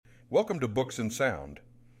Welcome to Books and Sound.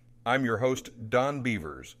 I'm your host, Don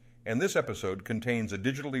Beavers, and this episode contains a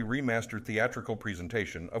digitally remastered theatrical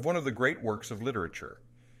presentation of one of the great works of literature.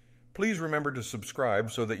 Please remember to subscribe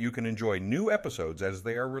so that you can enjoy new episodes as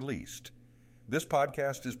they are released. This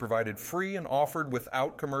podcast is provided free and offered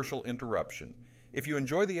without commercial interruption. If you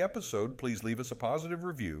enjoy the episode, please leave us a positive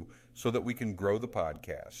review so that we can grow the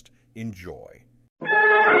podcast. Enjoy.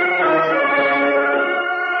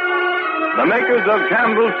 The makers of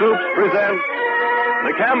Campbell Soups present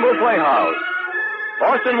The Campbell Playhouse.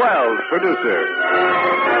 Orson Welles, producer.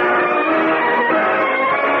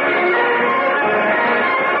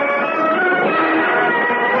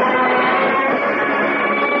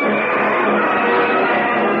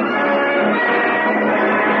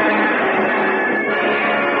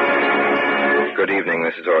 Good evening,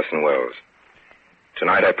 this is Orson Welles.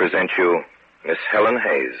 Tonight I present you Miss Helen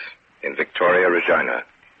Hayes in Victoria, Regina.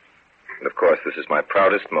 And of course, this is my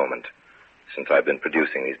proudest moment since I've been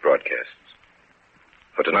producing these broadcasts.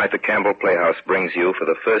 For tonight, the Campbell Playhouse brings you, for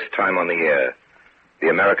the first time on the air, the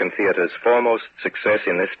American theater's foremost success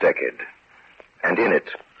in this decade, and in it,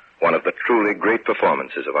 one of the truly great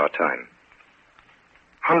performances of our time.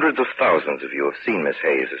 Hundreds of thousands of you have seen Miss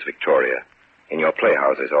Hayes as Victoria in your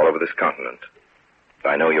playhouses all over this continent.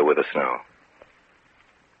 I know you're with us now.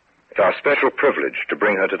 It's our special privilege to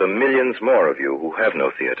bring her to the millions more of you who have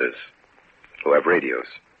no theaters, who have radios.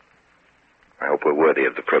 I hope we're worthy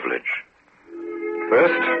of the privilege.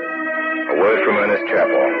 First, a word from Ernest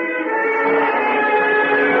Chappell.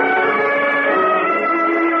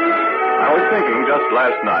 I was thinking just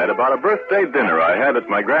last night about a birthday dinner I had at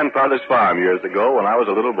my grandfather's farm years ago when I was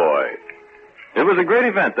a little boy. It was a great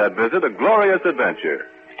event, that visit, a glorious adventure.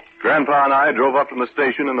 Grandpa and I drove up from the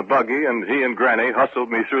station in the buggy, and he and Granny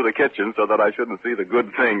hustled me through the kitchen so that I shouldn't see the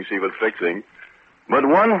good things she was fixing. But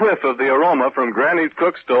one whiff of the aroma from Granny's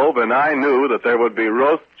cook stove, and I knew that there would be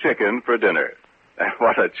roast chicken for dinner. And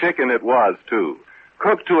what a chicken it was, too.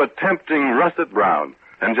 Cooked to a tempting russet brown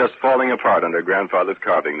and just falling apart under Grandfather's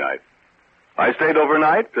carving knife. I stayed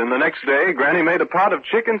overnight, and the next day, Granny made a pot of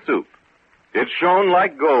chicken soup. It shone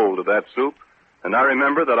like gold, that soup, and I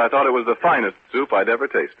remember that I thought it was the finest soup I'd ever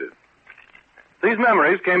tasted. These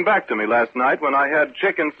memories came back to me last night when I had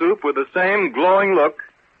chicken soup with the same glowing look,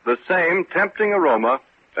 the same tempting aroma,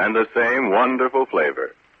 and the same wonderful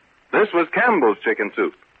flavor. This was Campbell's chicken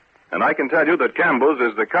soup, and I can tell you that Campbell's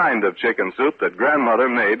is the kind of chicken soup that Grandmother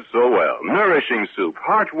made so well. Nourishing soup,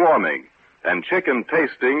 heartwarming, and chicken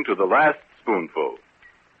tasting to the last spoonful.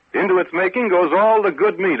 Into its making goes all the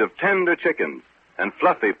good meat of tender chickens, and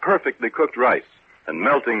fluffy, perfectly cooked rice, and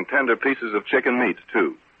melting tender pieces of chicken meat,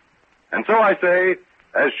 too. And so I say,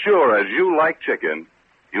 as sure as you like chicken,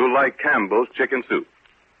 you like Campbell's chicken soup.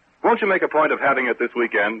 Won't you make a point of having it this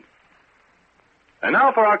weekend? And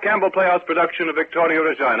now for our Campbell Playhouse production of Victoria,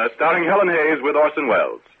 Regina, starring Helen Hayes with Orson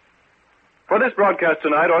Welles. For this broadcast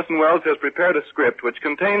tonight, Orson Welles has prepared a script which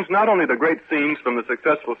contains not only the great scenes from the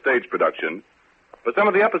successful stage production, but some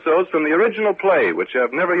of the episodes from the original play which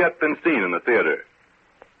have never yet been seen in the theater.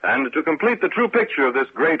 And to complete the true picture of this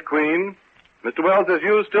great queen, Mr. Welles has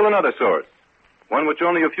used still another source, one which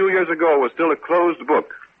only a few years ago was still a closed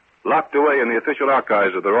book, locked away in the official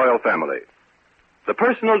archives of the royal family. The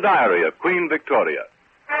personal diary of Queen Victoria.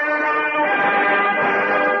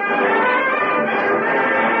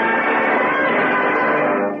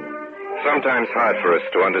 Sometimes hard for us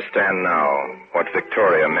to understand now what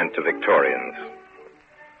Victoria meant to Victorians.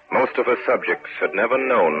 Most of her subjects had never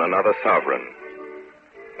known another sovereign.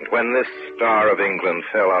 And when this Star of England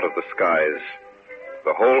fell out of the skies,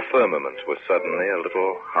 the whole firmament was suddenly a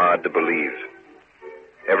little hard to believe.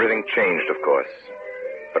 Everything changed, of course.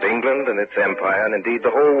 But England and its empire, and indeed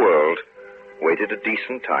the whole world, waited a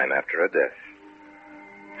decent time after her death.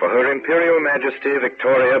 For her Imperial Majesty,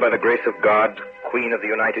 Victoria, by the grace of God, Queen of the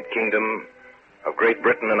United Kingdom, of Great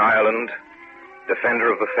Britain and Ireland,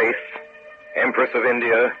 Defender of the Faith, Empress of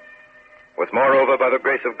India, was moreover, by the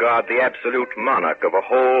grace of God, the absolute monarch of a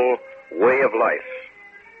whole way of life,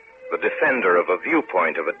 the defender of a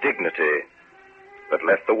viewpoint, of a dignity that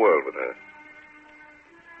left the world with her.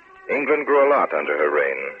 England grew a lot under her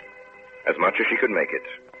reign, as much as she could make it,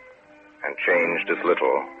 and changed as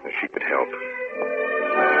little as she could help.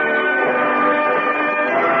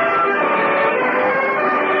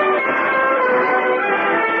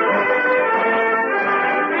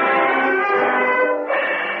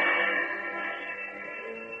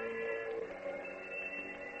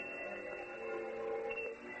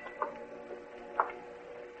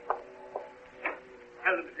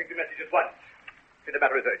 Tell them to take the message at once. See, the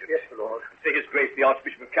matter is urgent. Yes, my lord. Say His Grace the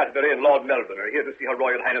Archbishop of Canterbury and Lord Melbourne are here to see Her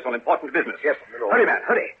Royal Highness on important business. Yes, my lord. Hurry, man,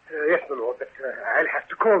 hurry. Yes, my lord, but I'll have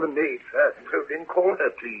to call the maid first. So then call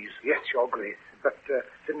her, please. Yes, your grace. But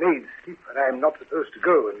the maid's asleep, and I am not supposed to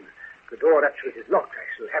go, and the door actually is locked. I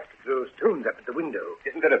shall have to throw stones up at the window.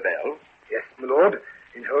 Isn't there a bell? Yes, my lord.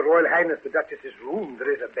 In Her Royal Highness the Duchess's room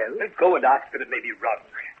there is a bell. Then go and ask that it may be rung.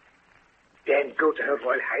 Then go to Her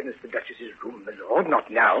Royal Highness the Duchess's room, my lord. Not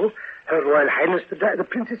now. Her Royal Highness the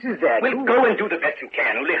Princess is there. Well, go and do the best you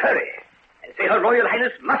can, only hurry. And say Her Royal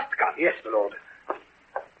Highness must come. Yes, my lord.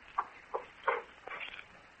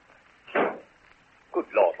 Good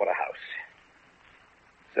Lord, what a house.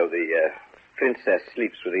 So the princess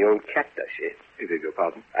sleeps with the old cat, does she? I beg your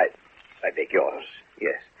pardon? I beg yours,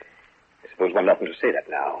 yes. I suppose one oughtn't to say that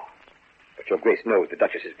now. But your grace knows the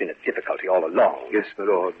Duchess has been a difficulty all along. Yes, my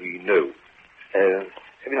lord, we know.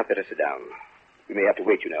 Have you not better sit down? We may have to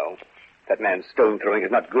wait, you know. If that man's stone throwing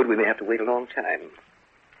is not good, we may have to wait a long time.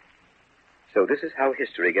 So this is how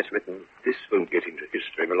history gets written. This won't get into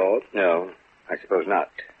history, my lord. No, I suppose not.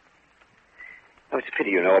 Oh, it's a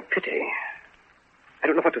pity, you know, a pity. I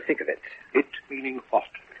don't know what to think of it. It meaning what?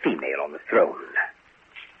 Female on the throne.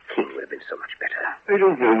 King would have been so much better. I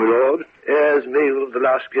don't know, my lord. Heirs male of the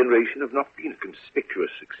last generation have not been a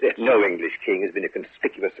conspicuous success. No English king has been a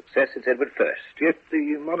conspicuous success since Edward I. Yet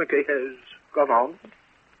the monarchy has gone on.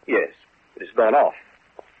 Yes, it has gone off.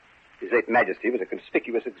 His late Majesty was a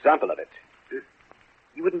conspicuous example of it.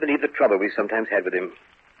 You wouldn't believe the trouble we sometimes had with him.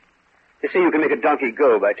 They say you can make a donkey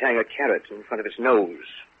go by tying a carrot in front of its nose.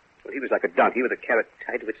 Well, he was like a donkey with a carrot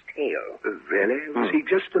tied to its tail. Really? Was he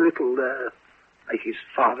just a little, like his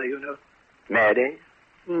father, you know? Mad, eh?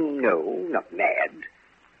 No, not mad.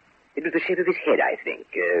 It was the shape of his head, I think.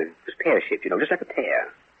 It was pear-shaped, you know, just like a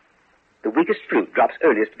pear. The weakest fruit drops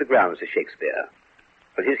earliest to the ground, says Shakespeare.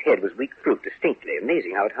 But his head was weak fruit distinctly.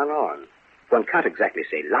 Amazing how it hung on. One can't exactly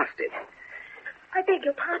say lasted. I beg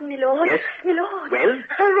your pardon, my lord. Yes? My lord. Well?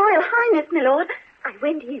 Her Royal Highness, my lord. I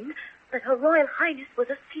went in, but Her Royal Highness was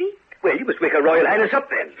asleep. Well, you must wake Her Royal Highness up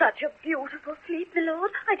then. Such a beautiful sleep, my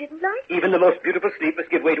lord. I didn't like it. Even the most beautiful sleep must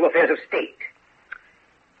give way to affairs of state.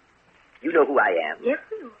 You know who I am. Yes,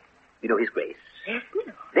 my lord. You know His Grace. Yes, my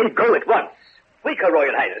lord. Then go at once. Wake Her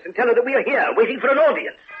Royal Highness and tell her that we are here, waiting for an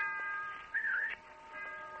audience.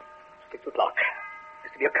 6 o'clock.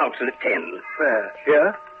 There's to be a council at 10. Where?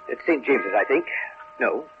 Here? At St. James's, I think.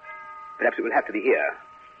 No. Perhaps it will have to be here.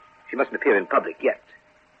 She mustn't appear in public yet.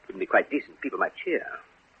 It wouldn't be quite decent. People might cheer.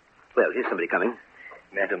 Well, here's somebody coming.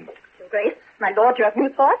 Madam. Your Grace, my lord, you have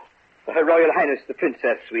news for us? For Her Royal Highness, the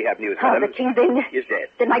Princess, we have news, Oh, madam. the king then? He is dead.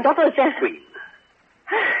 Then my daughter is dead. Queen.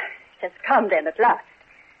 It has come then at last.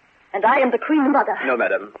 And I am the Queen Mother. No,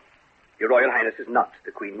 madam. Your Royal Highness is not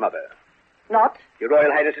the Queen Mother. Not? Your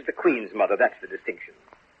Royal Highness is the Queen's mother. That's the distinction.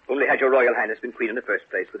 Only had your Royal Highness been Queen in the first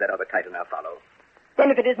place, would that other title now follow?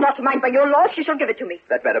 Then if it is not mine by your law, she shall give it to me.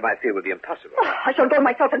 That, madam, I fear will be impossible. Oh, I shall go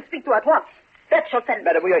myself and speak to her at once. That shall settle it.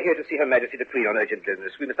 Madam, we are here to see Her Majesty the Queen on urgent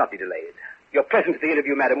business. We must not be delayed. Your presence at the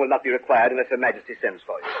interview, madam, will not be required unless Her Majesty sends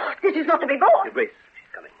for you. Oh, this is not to be borne. Your Grace,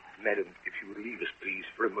 she's coming. Madam, if you would leave us, please,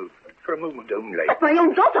 for a moment. For a moment only. But my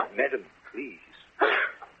own daughter. Madam, please.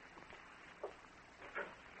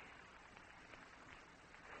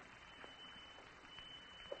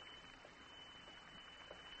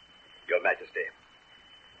 Your Majesty,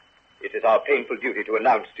 it is our painful duty to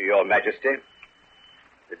announce to Your Majesty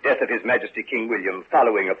the death of His Majesty King William,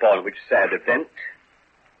 following upon which sad event,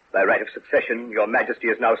 by right of succession, Your Majesty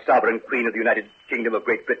is now sovereign Queen of the United Kingdom of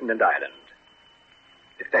Great Britain and Ireland,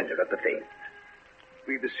 defender of the faith.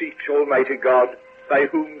 We beseech Almighty God, by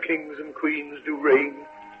whom kings and queens do reign,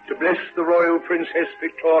 to bless the royal Princess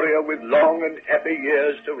Victoria with long and happy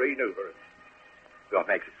years to reign over us. Your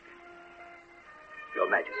Majesty. Your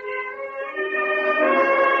Majesty.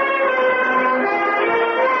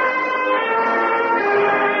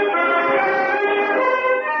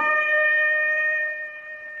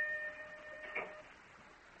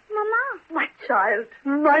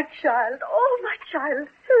 My child, oh, my child.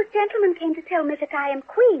 Those gentlemen came to tell me that I am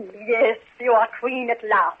queen. Yes, you are queen at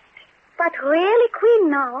last. But really queen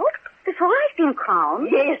now? Before I've been crowned?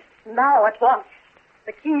 Yes, now at once.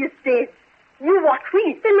 The king is dead. You are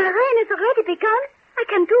queen. Then my reign has already begun. I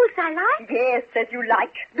can do as I like. Yes, as you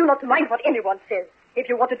like. Do not mind what anyone says. If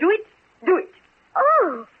you want to do it, do it.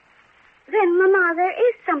 Oh, then, Mamma, there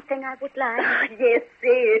is something I would like. Yes,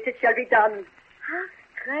 say it. It shall be done. How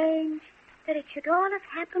strange that it should all have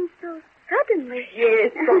happened so suddenly.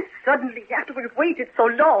 Yes, so suddenly after we've waited so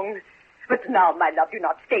long. But now, my love, do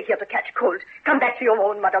not stay here to catch cold. Come back to your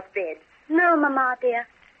own mother's bed. No, Mamma, dear.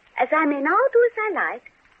 As I may now do as I like,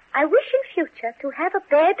 I wish in future to have a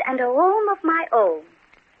bed and a room of my own.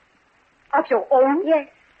 Of your own? Yes,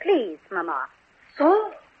 please, Mama.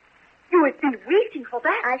 So, you have been waiting for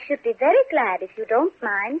that? I should be very glad if you don't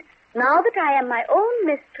mind, now that I am my own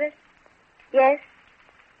mistress. Yes,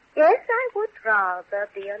 I would rather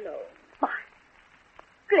be alone. My,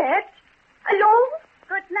 glad? Alone?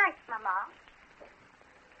 Good night, Mama.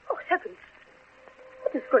 Oh, heavens.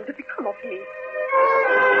 What is going to become of me?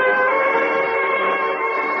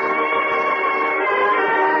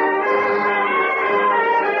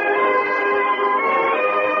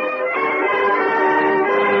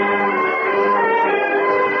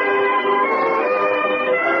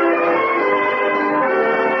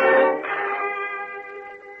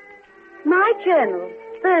 My journal,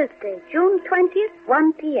 Thursday, June 20th,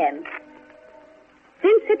 1 p.m.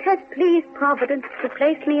 Since it has pleased Providence to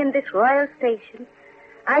place me in this royal station,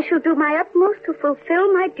 I shall do my utmost to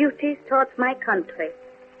fulfill my duties towards my country.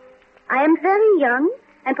 I am very young,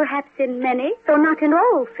 and perhaps in many, though not in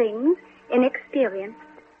all things, inexperienced.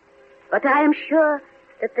 But I am sure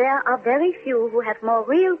that there are very few who have more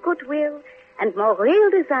real goodwill and more real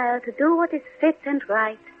desire to do what is fit and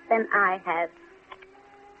right than I have.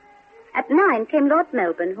 At 9 came Lord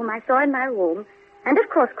Melbourne, whom I saw in my room, and of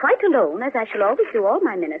course quite alone, as I shall always do all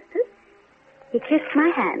my ministers. He kissed my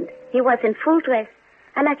hand. He was in full dress.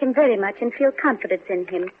 I like him very much and feel confidence in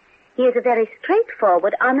him. He is a very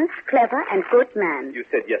straightforward, honest, clever, and good man. You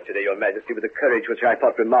said yesterday, Your Majesty, with a courage which I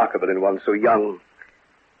thought remarkable in one so young,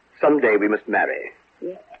 someday we must marry.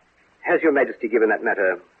 Yes. Has Your Majesty given that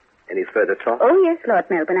matter any further thought? Oh, yes, Lord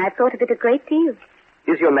Melbourne. I've thought of it a great deal.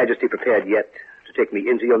 Is Your Majesty prepared yet to take me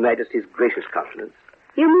into Your Majesty's gracious confidence?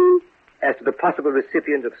 You mean? As to the possible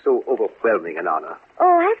recipient of so overwhelming an honor.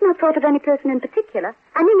 Oh, I've not thought of any person in particular.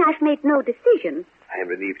 I mean, I've made no decision. I am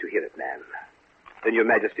relieved to hear it, ma'am. Then Your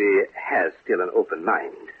Majesty has still an open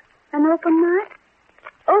mind. An open mind?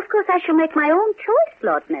 Oh, of course, I shall make my own choice,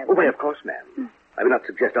 Lord Melbourne. Oh, why, of course, ma'am. I will not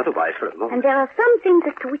suggest otherwise for a moment. And there are some things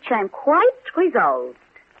as to which I am quite resolved.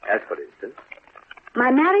 As, for instance?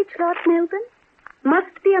 My marriage, Lord Melbourne,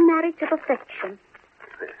 must be a marriage of affection.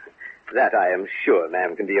 That, I am sure,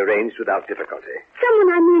 ma'am, can be arranged without difficulty.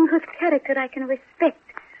 Someone, I mean, whose character I can respect.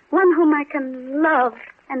 One whom I can love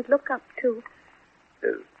and look up to.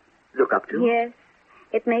 Look up to? Yes.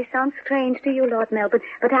 It may sound strange to you, Lord Melbourne,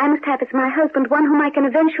 but I must have as my husband one whom I can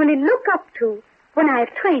eventually look up to when I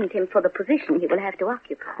have trained him for the position he will have to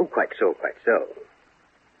occupy. Oh, quite so, quite so.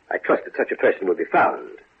 I trust that such a person will be found.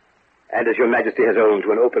 And as Your Majesty has owned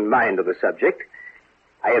to an open mind on the subject,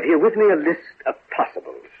 I have here with me a list of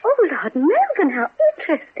possibles. Oh, Lord Melbourne, how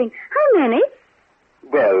interesting. How many?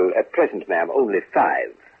 Well, at present, ma'am, only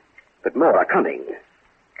 5. But more are coming.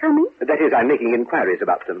 Coming? That is, I'm making inquiries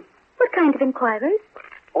about them. What kind of inquiries?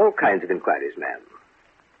 All kinds of inquiries, ma'am.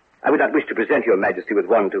 I would not wish to present Your Majesty with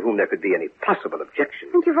one to whom there could be any possible objection.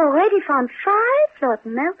 And you've already found 5, Lord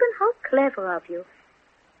Melbourne? How clever of you.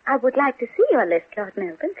 I would like to see your list, Lord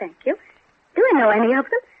Melbourne, thank you. Do I know any of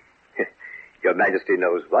them? Your Majesty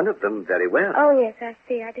knows one of them very well. Oh, yes, I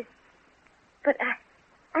see. But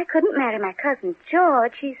I couldn't marry my cousin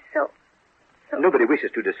George. He's so... Nobody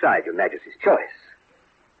wishes to decide Your Majesty's choice.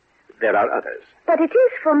 There are others. But it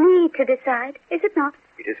is for me to decide, is it not?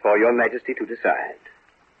 It is for Your Majesty to decide.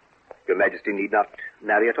 Your Majesty need not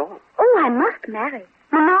marry at all. Oh, I must marry.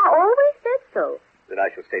 Mama always said so. Then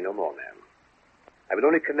I shall say no more, ma'am. I will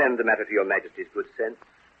only commend the matter to Your Majesty's good sense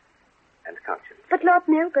and conscience. But, Lord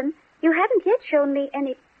Melbourne, you haven't yet shown me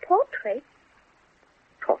any portraits.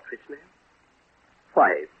 Portraits, ma'am?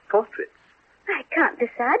 Why, portraits? I can't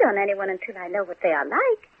decide on anyone until I know what they are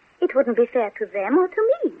like. It wouldn't be fair to them or to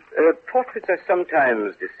me. Portraits are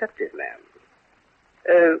sometimes deceptive,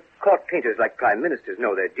 ma'am. Court painters, like prime ministers,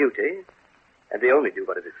 know their duty, and they only do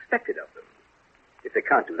what is expected of them. If they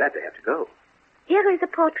can't do that, they have to go. Here is a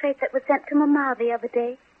portrait that was sent to Mamma the other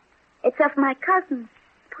day. It's of my cousin,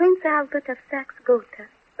 Prince Albert of Saxe-Gotha.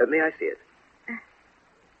 May I see it?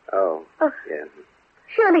 Oh, yes.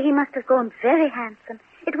 Surely he must have grown very handsome.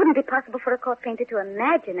 It wouldn't be possible for a court painter to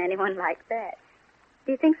imagine anyone like that.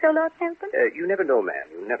 Do you think so, Lord Melbourne? You never know, ma'am.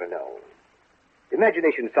 You never know.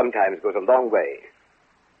 Imagination sometimes goes a long way.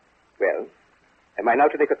 Well, am I now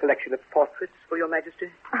to make a collection of portraits for Your Majesty?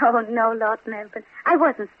 Oh, no, Lord Melbourne. I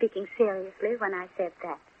wasn't speaking seriously when I said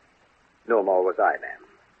that. No more was I, ma'am.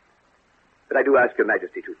 But I do ask Your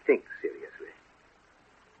Majesty to think seriously.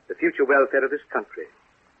 The future welfare of this country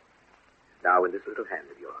is now in this little hand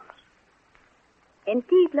of yours.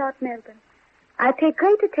 Indeed, Lord Melbourne. I pay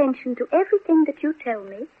great attention to everything that you tell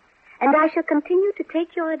me, and I shall continue to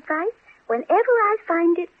take your advice whenever I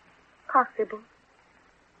find it possible.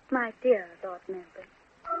 My dear Lord Melbourne.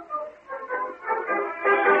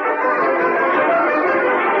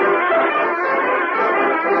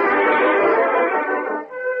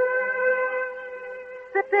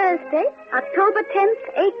 Thursday, October 10th,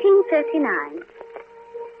 1839.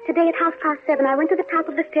 Today at 7:30, I went to the top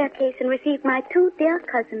of the staircase and received my two dear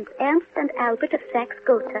cousins, Ernst and Albert of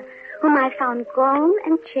Saxe-Gotha, whom I found grown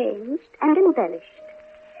and changed and embellished.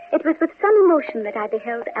 It was with some emotion that I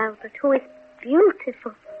beheld Albert, who is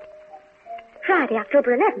beautiful. Friday,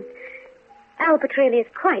 October 11th. Albert really is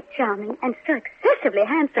quite charming and so excessively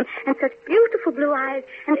handsome, and such beautiful blue eyes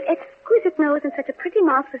and exquisite nose and such a pretty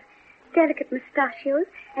mouth with delicate mustachios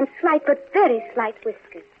and slight but very slight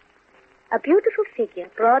whiskers. A beautiful figure,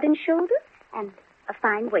 broad in shoulder and a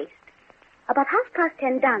fine waist. About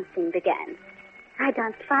 10:30, dancing began. I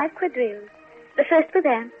danced 5 quadrilles. The first with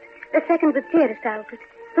Ernst, the second with dearest Albert,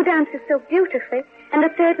 who dances so beautifully, and the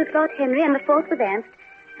third with Lord Henry, and the fourth with Ernst,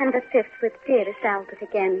 and the fifth with dearest Albert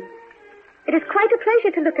again. It is quite a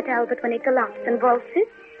pleasure to look at Albert when he gallops and waltzes.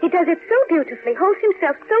 He does it so beautifully, holds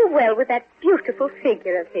himself so well with that beautiful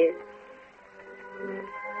figure of his.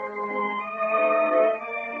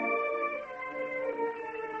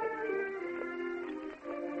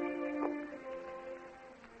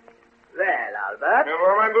 Well, Albert,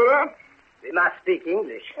 Hello, my brother. we must speak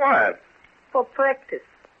English. What? For practice.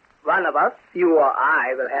 One of us, you or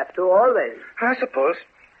I, will have to always. I suppose.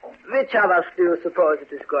 Which of us do you suppose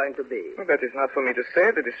it is going to be? Well, that is not for me to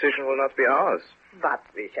say. The decision will not be ours. But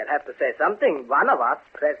we shall have to say something. One of us,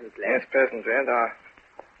 presently. Yes, presently, and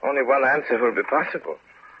only one answer will be possible,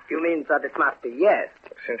 You mean that it must be yes?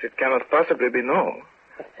 since it cannot possibly be no.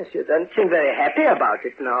 You don't seem very happy about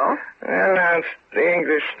it, no? Well, Lance, the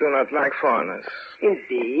English do not like foreigners.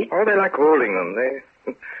 Indeed. Oh, they like ruling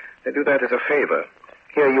them. They do that as a favor.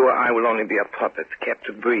 Here you or I will only be a puppet kept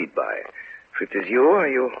to breed by. If it is you, are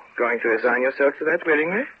you going to resign yourself to that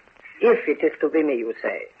willingly? If it is to be me, you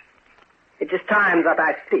say. It is time that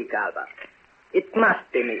I speak, Albert. It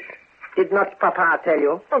must be me. Did not Papa tell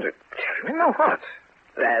you? Oh, tell me now what?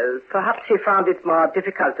 Well, perhaps he found it more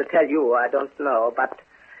difficult to tell you, I don't know, but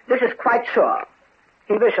this is quite sure.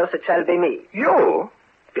 He wishes it shall be me. You?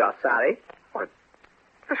 You're sorry?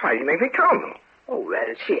 That's why you make me come. Oh,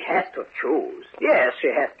 well, she has to choose. Yes, she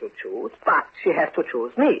has to choose, but she has to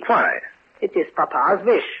choose me. Why? It is Papa's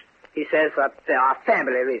wish. He says that there are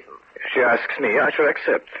family reasons. If she asks me, I shall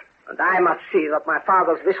accept. And I must see that my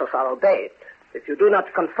father's wishes are obeyed. If you do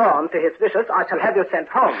not conform to his wishes, I shall have you sent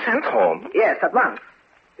home. Sent home? Yes, at once.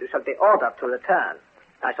 You shall be ordered to return.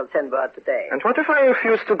 I shall send word today. And what if I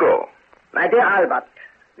refuse to go? My dear Albert,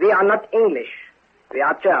 we are not English. We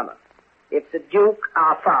are German. If the Duke,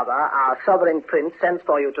 our father, our sovereign prince, sends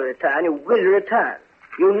for you to return, you will return.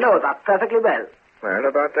 You know that perfectly well. Well,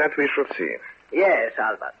 about that we shall see. Yes,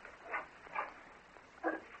 Albert.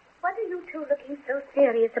 What are you two looking so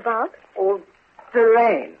serious about? Oh, the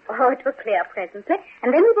rain. Oh, it will clear presently,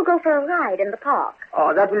 and then we will go for a ride in the park.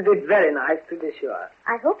 Oh, that will be very nice, to be sure.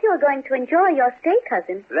 I hope you are going to enjoy your stay,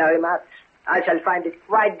 cousin. Very much. I shall find it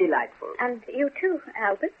quite delightful. And you too,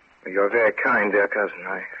 Albert. You're very kind, dear cousin.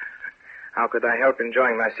 How could I help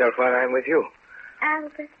enjoying myself while I'm with you?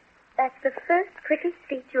 Albert, that's the first pretty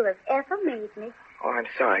speech you have ever made me. Oh, I'm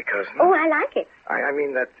sorry, cousin. Oh, I like it. I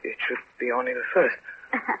mean that it should be only the first.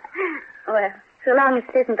 Well, so long as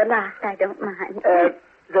it isn't the last, I don't mind.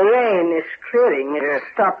 The rain is clearing. It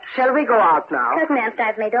stopped. Shall we go out now? Cousin Ernst,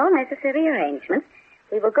 I've made all necessary arrangements.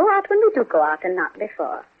 We will go out when we do go out and not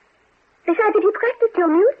before. Besides, have you practiced your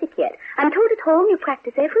music yet? I'm told at home you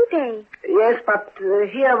practice every day. Yes, but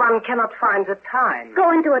here one cannot find the time.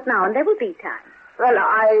 Go and do it now, and there will be time. Well,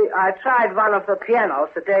 I tried one of the pianos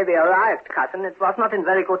the day we arrived, cousin. It was not in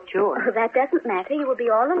very good tune. Oh, that doesn't matter. You will be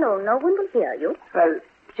all alone. No one will hear you. Well,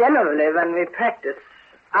 generally, when we practice,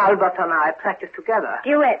 Albert and I practice together.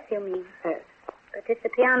 Duets, you mean? Yes. But if the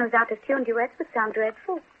piano's out of tune, duets would sound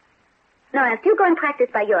dreadful. No, Ernst, you go and practice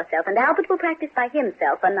by yourself, and Albert will practice by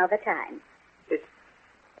himself another time. Is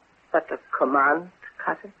that a command,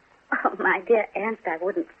 cousin? Oh, my dear Ernst, I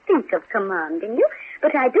wouldn't think of commanding you,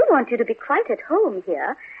 but I do want you to be quite at home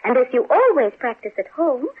here, and as you always practice at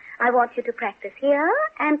home, I want you to practice here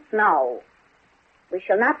and now. We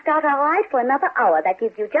shall not start our ride for another hour. That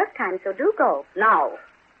gives you just time, so do go. Now.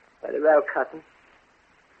 Very well, cousin.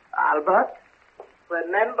 Albert,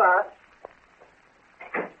 remember.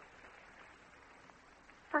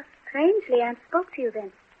 Oh, strangely, Ernst spoke to you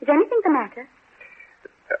then. Is anything the matter?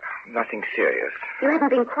 Nothing serious. You haven't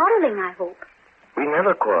been quarreling, I hope. We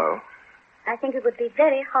never quarrel. I think it would be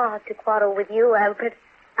very hard to quarrel with you, Albert.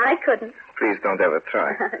 I couldn't. Please don't ever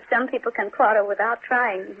try. Some people can quarrel without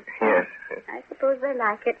trying. Yes. I suppose they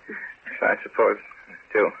like it. I suppose.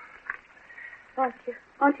 too. Thank you.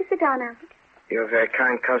 Won't you sit down, Albert? You're very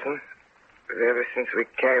kind, cousin. Ever since we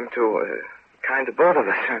came to... kind to both of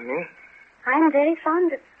us, I mean. I'm very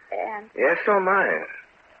fond of Anne. Yes, so am I.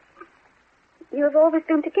 You have always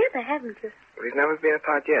been together, haven't you? We've never been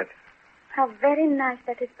apart yet. How very nice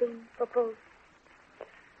that has been for both.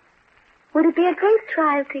 Would it be a great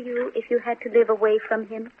trial to you if you had to live away from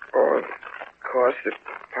him? Oh, of course, the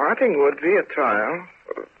parting would be a trial.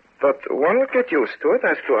 But one would get used to it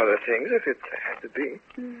as to other things if it had to be.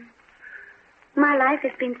 My life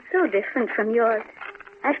has been so different from yours.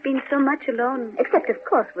 I've been so much alone, except, of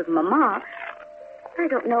course, with Mama. I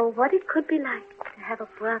don't know what it could be like to have a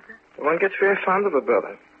brother. One gets very fond of a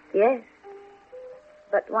brother. Yes.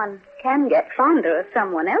 But one can get fonder of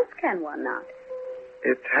someone else, can one not?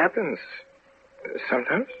 It happens.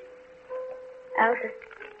 Sometimes. Albert,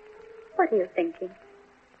 what are you thinking?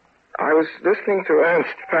 I was listening to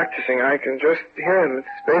Ernst practicing. I can just hear him. It's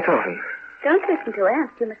Beethoven. Don't listen to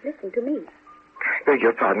Ernst. You must listen to me. I beg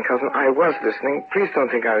your pardon, cousin. I was listening. Please don't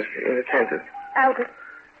think I was inattentive. Albert,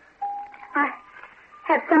 I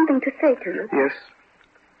have something to say to you. Yes.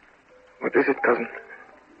 What is it, cousin?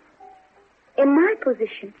 In my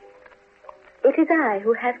position, it is I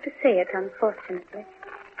who have to say it, unfortunately.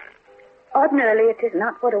 Ordinarily, it is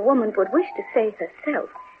not what a woman would wish to say herself.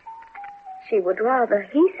 She would rather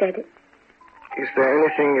he said it. Is there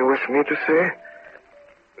anything you wish me to say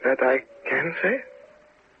that I can say?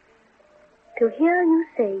 To hear you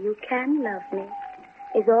say you can love me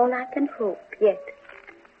is all I can hope yet.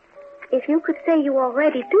 If you could say you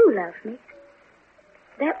already do love me,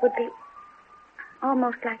 that would be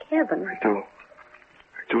almost like heaven. I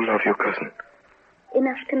do love you, cousin.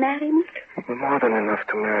 Enough to marry me? More than enough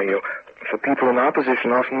to marry you. For people in our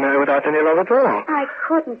position often marry without any love at all. I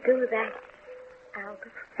couldn't do that,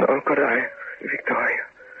 Albert. Nor could I, Victoria.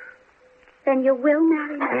 Then you will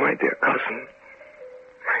marry me? Oh, my dear cousin.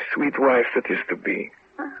 My sweet wife that is to be.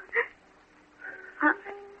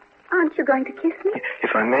 Aren't you going to kiss me?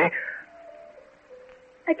 If I may.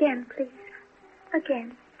 Again, please.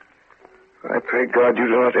 Again. I pray God you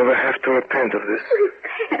do not ever have to repent of this.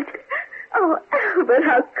 Repent? Oh, Albert,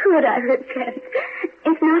 how could I repent?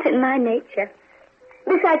 It's not in my nature.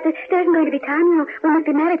 Besides, there isn't going to be time. We must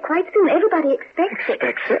be married quite soon. Everybody expects it.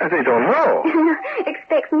 Expects it? They don't know.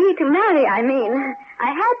 Expects me to marry, I mean. I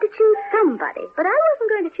had to choose somebody, but I wasn't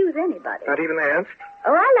going to choose anybody. Not even Ernst?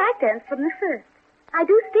 Oh, I liked Ernst from the first. I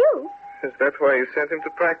do still. Is that why you sent him to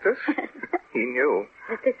practice? He knew.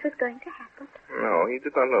 That this was going to happen. No, he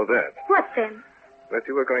did not know that. What then? That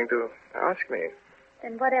you were going to ask me.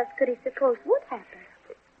 Then what else could he suppose would happen?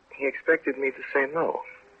 He expected me to say no.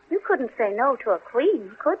 You couldn't say no to a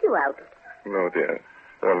queen, could you, Albert? No, dear.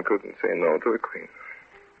 One couldn't say no to a queen.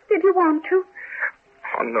 Did you want to?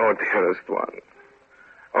 Oh, no, dearest one.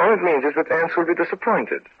 All it means is that Ernst will be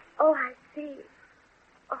disappointed. Oh, I see.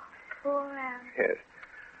 Oh, poor Ernst. Yes.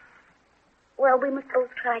 Well, we must both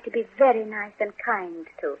try to be very nice and kind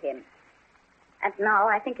to him. And now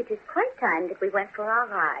I think it is quite time that we went for our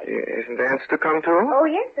ride. Isn't Ernst to come too? Oh,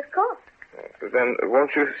 yes, of course. Then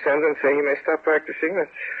won't you send and say he may stop practicing? It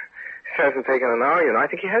hasn't taken an hour, you know. I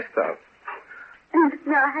think he has stopped.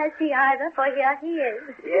 Nor has he either, for here he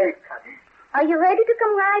is. Yes, cousin. Are you ready to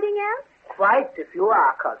come riding out? Quite, if you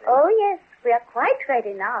are, cousin. Oh, yes, we are quite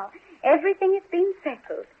ready now. Everything has been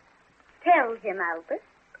settled. Tell him, Albert.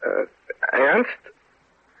 Ernst?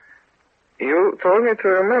 You told me to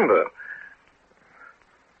remember.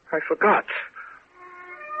 I forgot.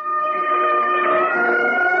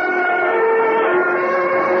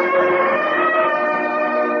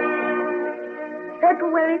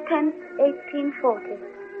 February 10th, 1840.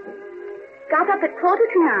 Got up at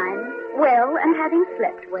 8:45, well and having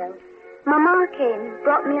slept well. Mamma came,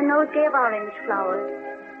 brought me a nosegay of orange flowers,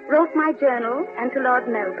 wrote my journal and to Lord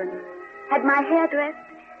Melbourne, had my hair dressed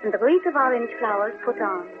and the wreath of orange flowers put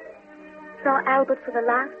on. Saw Albert for the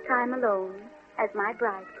last time alone as my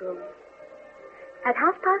bridegroom. At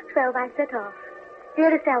 12:30 I set off,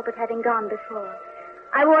 dearest Albert having gone before.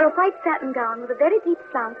 I wore a white satin gown with a very deep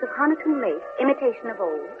flounce of Honiton lace, imitation of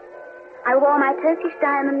old. I wore my Turkish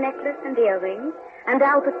diamond necklace and earrings, and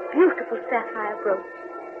Albert's beautiful sapphire brooch.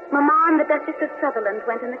 Mamma and the Duchess of Sutherland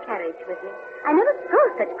went in the carriage with me. I never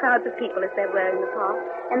saw such crowds of people as there were in the park,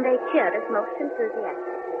 and they cheered us most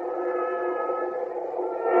enthusiastically.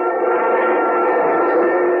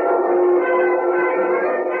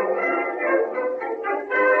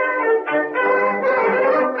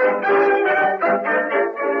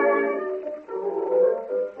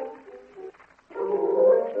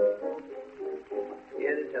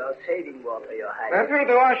 Shaving water, Your Highness. That will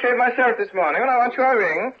do. I shaved myself this morning, and I want your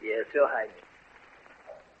ring. Yes, Your Highness.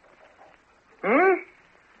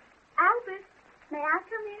 Albert, may I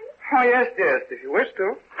come in? Oh, yes, dearest, if you wish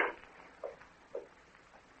to.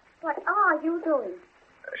 What are you doing?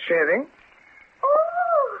 Shaving?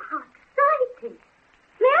 Oh, how exciting.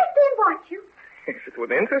 May I stay and watch you? If it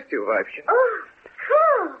would interest you, Weibchen. Oh,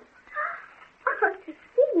 cool. Oh, to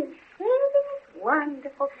see you shaving is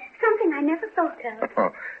wonderful. Something I never thought of.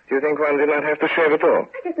 Oh, do you think one did not have to shave at all?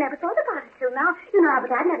 I just never thought about it till now. You know,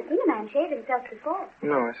 Albert, I've never seen a man shave himself before.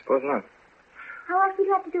 No, I suppose not. How often do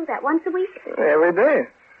you have to do that? Once a week? Every day.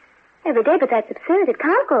 Every day, but that's absurd. It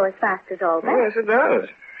can't go as fast as all that. Yes, it does.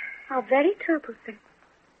 How very troublesome.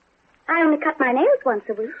 I only cut my nails once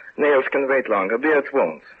a week. Nails can wait longer. Beards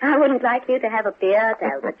won't. I wouldn't like you to have a beard,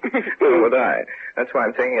 Albert. Nor would I. That's why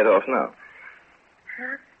I'm taking it off now.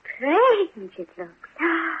 How strange it looks.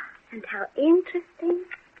 And how interesting.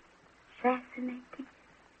 Fascinating.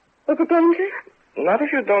 Is it dangerous? Not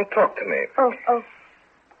if you don't talk to me. Oh.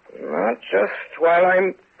 Not just while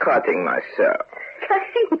I'm cutting myself.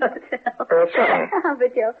 Cutting yourself? That's all.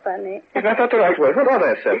 Albert, you're funny. Is that not the right word? What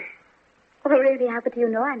other I said? Oh, really, Albert, you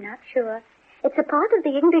know, I'm not sure. It's a part of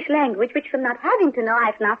the English language which, from not having to know,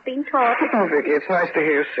 I've not been taught. Oh, Vicky, it's nice to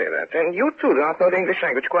hear you say that. And you, too, do not know the English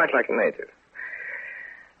language quite like a native.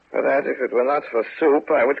 For that, if it were not for soup,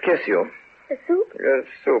 I would kiss you. The soup? Yes,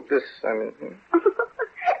 soup.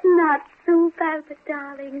 Not soup, Albert,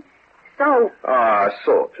 darling. Soap. Ah,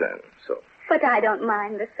 soap, then. Soap. But I don't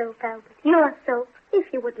mind the soap, Albert. Your soap,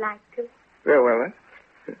 if you would like to. Very well,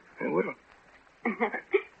 then. I will.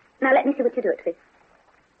 Now, let me see what you do it with.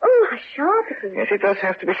 Oh, how sharp it is. Yes, it does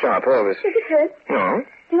have to be sharp, always. Does it hurt? No.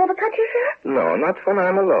 Do you ever cut yourself? No, not when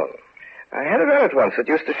I'm alone. I had a relative once that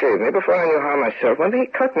used to shave me before I knew how myself. One day he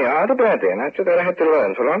cut me out of badly, and after that I had to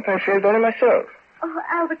learn. For a long time, shaved only myself. Oh,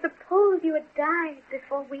 Albert, suppose you had died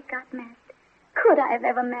before we got married. Could I have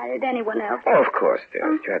ever married anyone else? Oh, of course,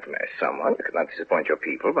 dearest. You had to marry someone. You could not disappoint your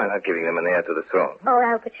people by not giving them an heir to the throne. Oh,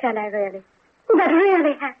 Albert, shall I really? Will that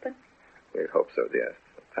really happen? We hope so, dearest.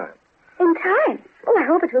 In time. In time? Oh, I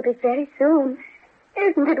hope it will be very soon.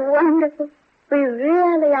 Isn't it wonderful? We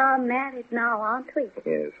really are married now, aren't we?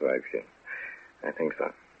 Yes, Weibchen. I think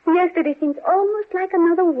so. Yesterday seemed almost like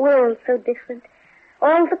another world, so different.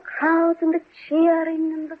 All the crowds and the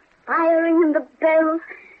cheering and the firing and the bells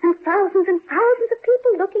and thousands of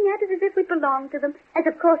people looking at us as if we belonged to them, as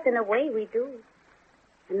of course in a way we do.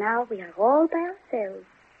 And now we are all by ourselves,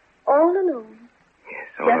 all alone. Yes,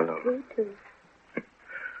 all alone. Just we two.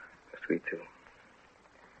 Just we two.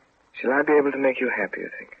 Shall I be able to make you happy, you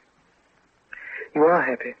think? You are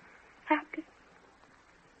happy. Happy?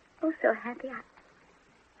 Oh, so happy. I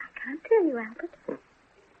can't tell you, Albert.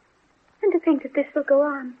 And to think that this will go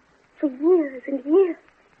on for years and years.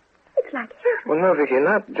 It's like heaven. Well, no, Vicky,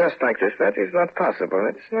 not just like this. That is not possible.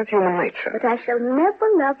 It's not human nature. But I shall never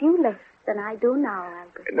love you less than I do now,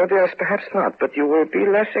 Albert. No, dearest, perhaps not. But you will be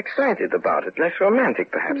less excited about it, less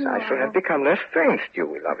romantic, perhaps. No. I shall have become less strange to you.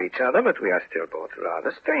 We love each other, but we are still both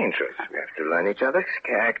rather strangers. We have to learn each other's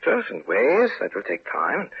characters and ways. That will take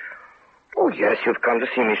time. Oh, yes, you've come to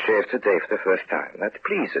see me shave today for the first time. That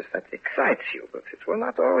pleases, that excites you, but it will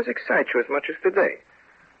not always excite you as much as today.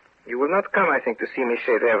 You will not come, I think, to see me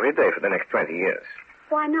shave every day for the next 20 years.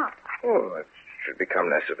 Why not? Oh, it should become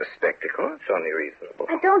less of a spectacle. It's only reasonable.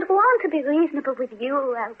 I don't want to be reasonable with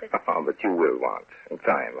you, Albert. Oh, but you will want. In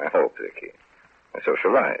time, I hope, Vicky. And so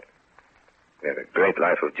shall I. We have a great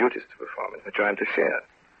life of duties to perform, in which I am to share.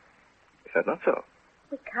 Is that not so?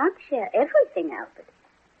 We can't share everything, Albert.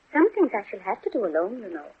 Some things I shall have to do alone,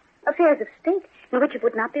 you know. Affairs of state, in which it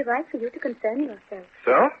would not be right for you to concern yourself.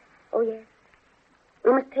 So? Oh, yes.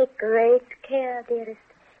 We must take great care, dearest.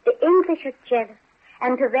 The English are jealous,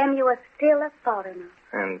 and to them you are still a foreigner.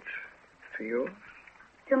 And to you?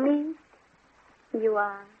 To me, you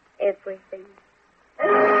are everything.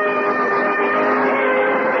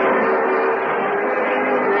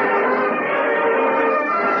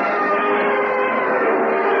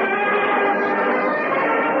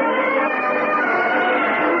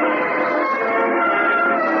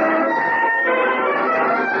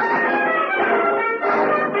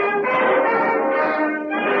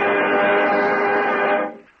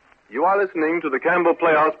 You are listening to the Campbell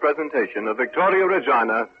Playhouse presentation of Victoria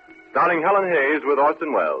Regina, starring Helen Hayes with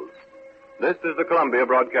Orson Welles. This is the Columbia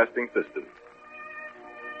Broadcasting System.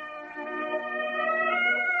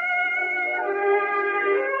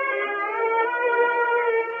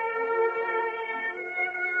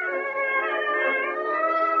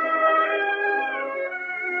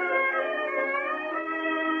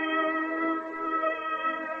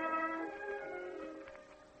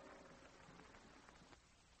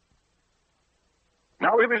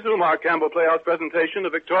 Now we resume our Campbell Playhouse presentation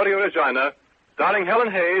of Victoria Regina, starring Helen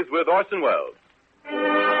Hayes with Orson Welles.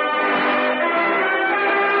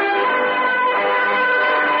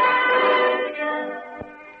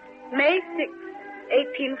 May 6th,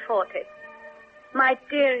 1840. My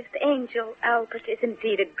dearest angel, Albert, is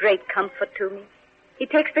indeed a great comfort to me. He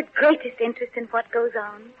takes the greatest interest in what goes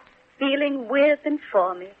on, feeling with and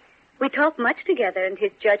for me. We talk much together, and his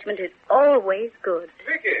judgment is always good.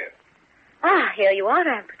 Vicky! Ah, here you are,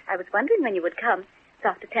 Albert. I was wondering when you would come. It's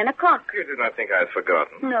after 10 o'clock. You did not think I had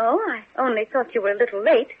forgotten. No, I only thought you were a little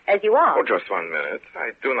late, as you are. Oh, just 1 minute. I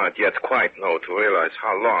do not yet quite know to realize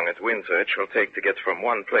how long at Windsor it shall take to get from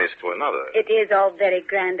one place to another. It is all very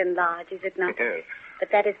grand and large, is it not? Yes. But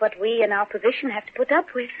that is what we in our position have to put up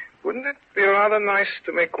with. Wouldn't it be rather nice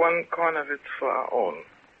to make one corner of it for our own?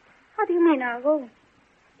 How do you mean our own?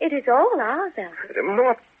 It is all ours, Albert.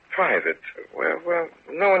 More private, where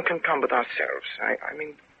no one can come but ourselves. I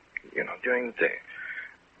mean, during the day.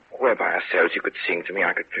 Where by ourselves you could sing to me,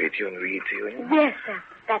 I could play to you and read to you. Yes, Albert,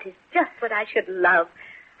 that is just what I should love.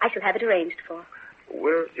 I shall have it arranged for.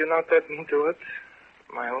 Will you not let me do it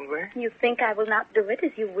my own way? You think I will not do it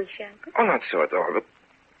as you wish, Albert? Oh, not so at all, but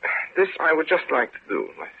this I would just like to do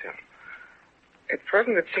myself. At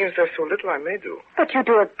present, it seems there's so little I may do. But you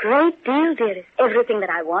do a great deal, dearest. Everything that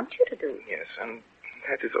I want you to do. Yes, and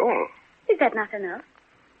that is all. Is that not enough?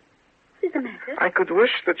 What is the matter? I could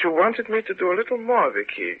wish that you wanted me to do a little more,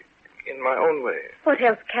 Vicky, in my own way. What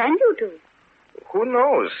else can you do? Who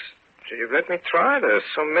knows? You've let me try. There's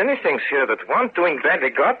so many things here that want doing badly,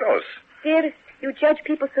 God knows. Dearest, you judge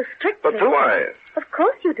people so strictly. But do I? Of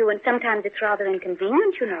course you do, and sometimes it's rather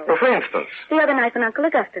inconvenient, you know. Well, for instance? The other night when Uncle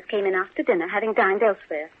Augustus came in after dinner, having dined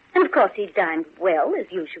elsewhere. And of course he dined well, as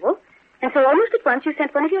usual. And so almost at once you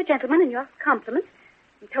sent one of your gentlemen in your compliments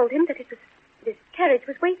and told him that his carriage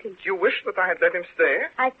was waiting. You wish that I had let him stay?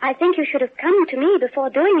 I think you should have come to me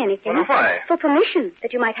before doing anything. Well, why? For permission,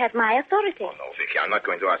 that you might have my authority. Oh, no, Vicky, I'm not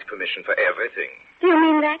going to ask permission for everything. Do you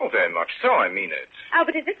mean that? Oh, very much so, I mean it.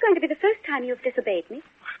 Albert, is this going to be the first time you've disobeyed me?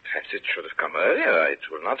 Perhaps it should have come earlier. It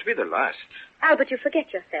will not be the last. Albert, you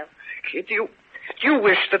forget yourself. Vicky, do you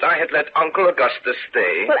wish that I had let Uncle Augustus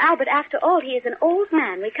stay? Well, Albert, after all, he is an old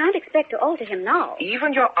man. We can't expect to alter him now.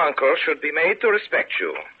 Even your uncle should be made to respect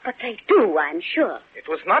you. But they do, I'm sure. It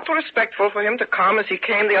was not respectful for him to come as he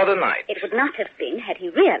came the other night. It would not have been had he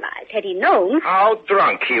realized, had he known. How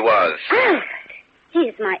drunk he was. Albert, he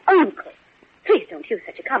is my uncle. Please don't use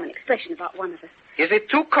such a common expression about one of us. Is it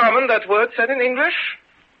too common, that word said in English?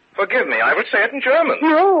 Forgive me, I will say it in German.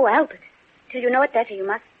 No, Albert. Till you know it better, you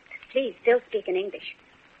must, please, still speak in English.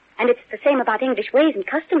 And it's the same about English ways and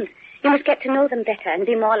customs. You must get to know them better and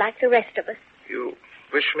be more like the rest of us. You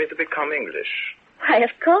wish me to become English? Why,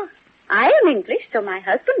 of course. I am English, so my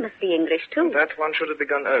husband must be English, too. That one should have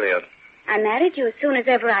begun earlier. I married you as soon as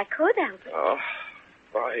ever I could, Albert. Oh,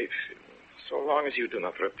 why, so long as you do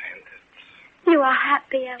not repent. You are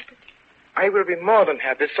happy, Albert. I will be more than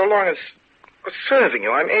happy so long as, serving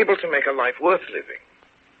you, I'm able to make a life worth living.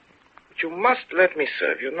 But you must let me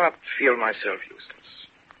serve you, not feel myself useless.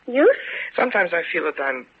 Useless? Sometimes I feel that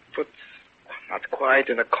I'm put, not quite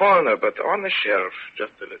in a corner, but on the shelf,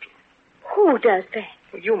 just a little. Who does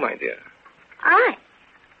that? You, my dear. I?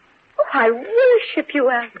 Oh, I worship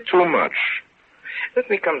you, Albert. Too much. Let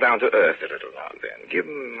me come down to earth a little now and then. Give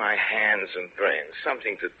my hands and brains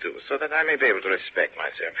something to do so that I may be able to respect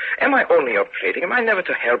myself. Am I only your plaything? Am I never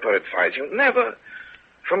to help or advise you? Never.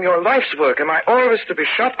 From your life's work, am I always to be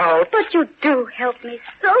shut out? But you do help me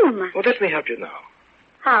so much. Well, let me help you now.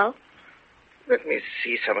 How? Let me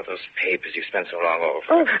see some of those papers you spent so long over.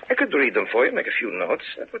 Oh. I could read them for you, make a few notes.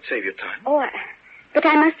 That would save you time. Oh, but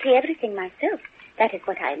I must see everything myself. That is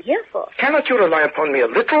what I am here for. Cannot you rely upon me a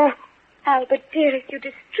little? Albert, dearest, you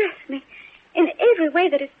distress me. In every way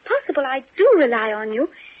that is possible, I do rely on you.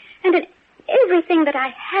 And in everything that I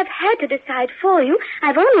have had to decide for you,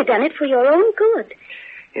 I've only done it for your own good.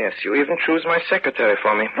 Yes, you even choose my secretary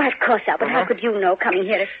for me. Well, of course, Albert. How could you know, coming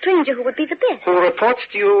here, a stranger who would be the best? Who reports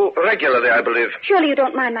to you regularly, I believe. Surely you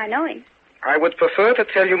don't mind my knowing. I would prefer to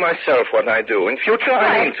tell you myself what I do. In future,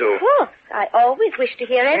 I mean to. Of course. I always wish to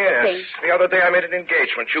hear everything. Yes. The other day I made an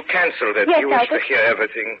engagement. You canceled it. Yes, you wish Albert. to hear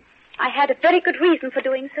everything. I had a very good reason for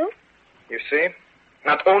doing so. You see?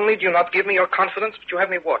 Not only do you not give me your confidence, but you have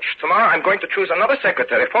me watched. Tomorrow I'm going to choose another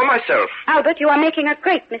secretary for myself. Albert, you are making a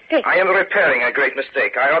great mistake. I am repairing a great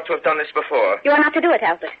mistake. I ought to have done this before. You are not to do it,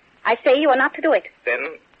 Albert. I say you are not to do it.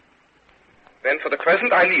 Then for the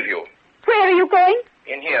present, I leave you. Where are you going?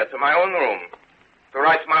 In here, to my own room. To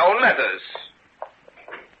write my own letters.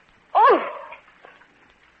 Oh!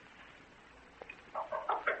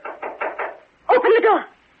 Open the door!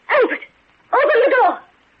 Albert! Open the door!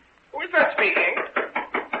 Who is that speaking?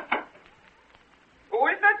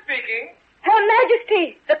 speaking. Her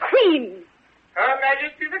Majesty, the Queen. Her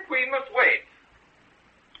Majesty the Queen must wait.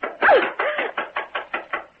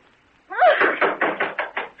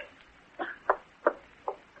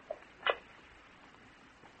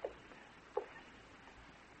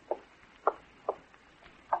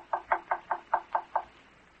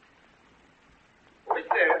 Who is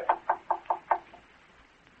there?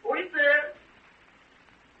 Who is there?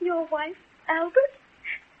 Your wife, Albert?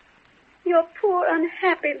 Your poor,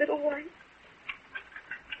 unhappy little wife.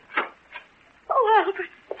 Oh, Albert.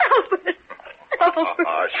 Albert. Albert.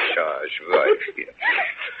 Oh, shush, wife.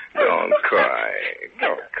 Don't cry.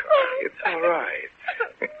 Don't cry. It's all right.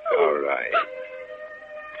 It's all right.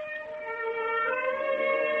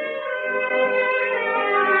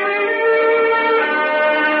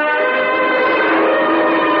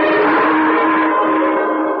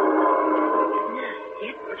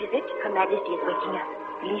 Yes, what is it? Her Majesty is waking up.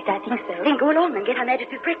 At least I think so. Then go along and get Her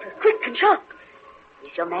Majesty's breakfast, quick and sharp.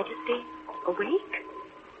 Is Your Majesty awake?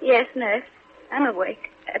 Yes, nurse. I'm awake.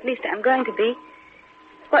 At least I'm going to be.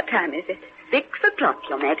 What time is it? 6 o'clock,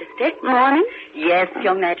 Your Majesty. Morning? Yes,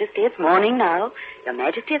 Your Majesty, it's morning now. Your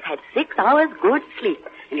Majesty has had 6 hours good sleep,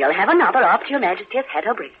 and you'll have another after Your Majesty has had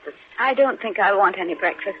her breakfast. I don't think I want any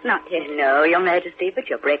breakfast, not yet. No, Your Majesty, but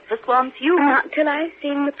your breakfast wants you. Not till I've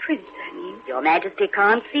seen the prince, I mean. Your Majesty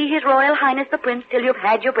can't see His Royal Highness the Prince till you've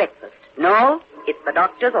had your breakfast. No, it's the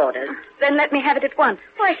doctor's orders. Then let me have it at once.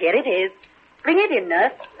 Why, here it is. Bring it in,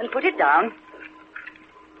 nurse, and put it down.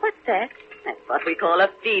 What's that? That's what we call a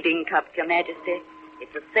feeding cup, Your Majesty.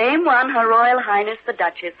 It's the same one Her Royal Highness the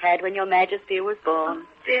Duchess had when Your Majesty was born. Oh,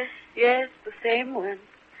 dear. Yes, the same one.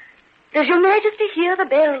 Does Your Majesty hear the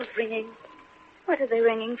bells ringing? What are they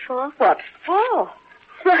ringing for? What for?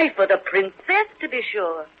 Why, for the princess, to be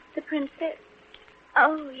sure. The princess?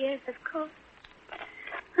 Oh, yes, of course.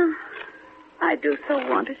 Oh, I do so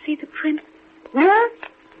want to see the prince. Nurse,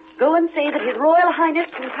 go and say that His Royal Highness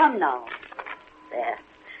can come now. There.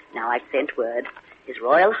 Now I've sent word. His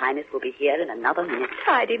Royal Highness will be here in another minute.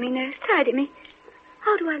 Tidy me, nurse, tidy me.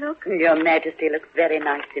 How do I look? Your Majesty looks very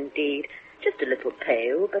nice indeed. Just a little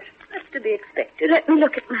pale, but that's to be expected. Let me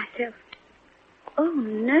look at myself. Oh,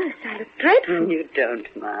 nurse, I look dreadful. You don't,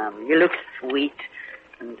 Ma'am. You look sweet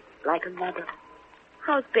and like a mother.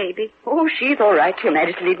 How's baby? Oh, she's all right. Your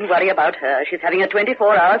Majesty needn't worry about her. She's having a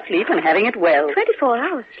 24-hour sleep and having it well. 24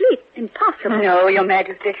 hours sleep? Impossible. No, Your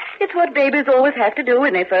Majesty. It's what babies always have to do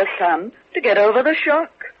when they first come, to get over the shock.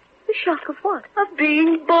 The shock of what? Of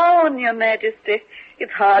being born, Your Majesty.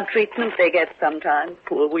 It's hard treatment they get sometimes,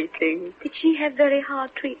 poor wee things. Did she have very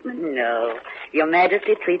hard treatment? No. Your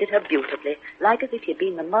Majesty treated her beautifully, like as if she'd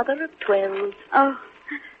been the mother of 12. Oh.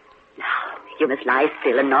 Now, you must lie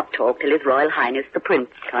still and not talk till His Royal Highness the Prince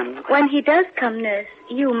comes. When he does come, nurse,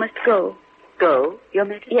 you must go. Go, Your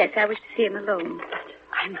Majesty? Yes, I wish to see him alone. But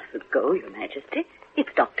I mustn't go, Your Majesty. It's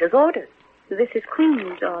doctor's orders. This is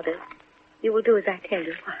Queen's orders. You will do as I tell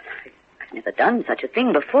you. Well, I've never done such a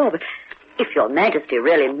thing before, but if Your Majesty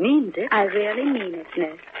really means it... I really mean it,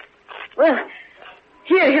 nurse. Well,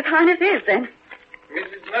 here His Highness is, then.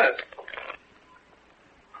 Mrs. Nurse,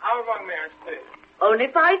 how long may I stay? Only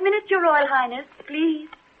 5 minutes, Your Royal Highness, please.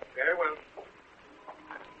 Very well.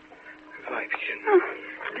 Weibchen,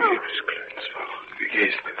 liebes kleines Frau, wie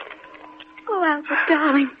gehst du? Oh, Albert,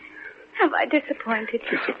 darling, have I disappointed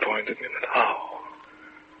you? Disappointed me, but how?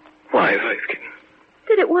 Why, Weibchen?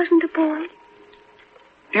 That it wasn't a boy?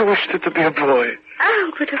 You wished it to be a boy.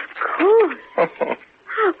 Albert, of course.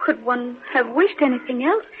 How could one have wished anything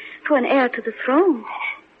else for an heir to the throne?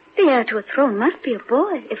 The heir to a throne must be a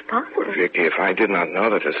boy, if possible. Vicky, if I did not know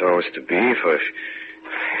that this always to be, for if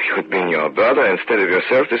you had been your brother instead of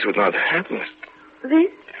yourself, this would not happen.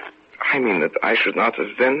 This? I mean that I should not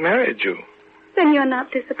have then married you. Then you're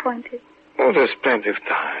not disappointed. Oh, there's plenty of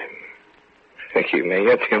time. Vicky may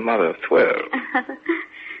yet be a mother of 12.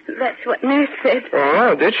 That's what Nurse said.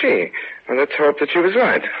 Oh, did she? Well, let's hope that she was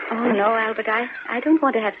right. Oh, no, Albert, I don't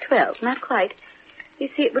want to have 12, not quite. You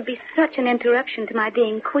see, it would be such an interruption to my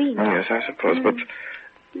being queen. Yes, I suppose, but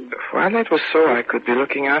while that was so, I could be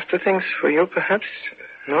looking after things for you, perhaps,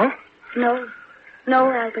 no?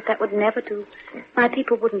 No, Albert, that would never do. My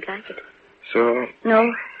people wouldn't like it. So?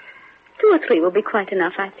 No, 2 or 3 will be quite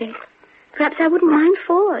enough, I think. Perhaps I wouldn't mind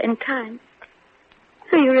 4 in time.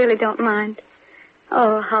 So you really don't mind?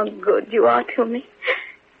 Oh, how good you are to me.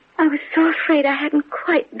 I was so afraid I hadn't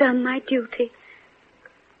quite done my duty.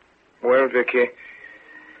 Well, Vicky,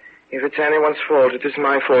 if it's anyone's fault, it is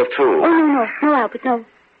my fault, too. Oh, no, Albert, no.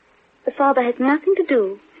 The father has nothing to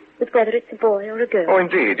do with whether it's a boy or a girl. Oh,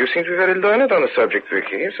 indeed. You seem to be very learned on the subject,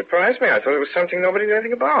 Vicky. You surprised me. I thought it was something nobody knew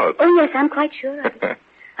anything about. Oh, yes, I'm quite sure of it.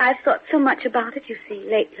 I've thought so much about it, you see,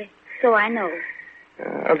 lately. So I know.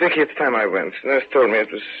 Vicky, it's time I went. Nurse told me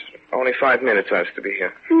it was only 5 minutes I was to be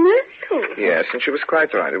here. Nurse told you? Yes, and she was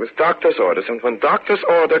quite right. It was doctor's orders, and when doctors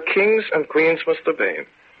order, kings and queens must obey.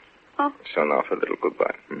 Oh. So now for a little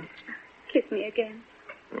goodbye. Kiss me again.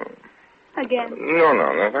 Again. No,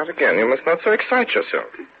 not again. You must not so excite yourself.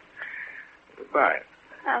 Goodbye.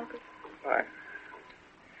 Albert. Bye.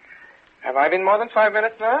 Have I been more than 5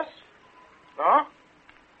 minutes, nurse? No?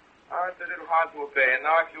 Oh, it's a little hard to obey. And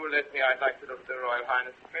now, if you will let me, I'd like to look at the Royal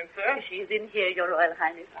Highness the Princess. She's in here, Your Royal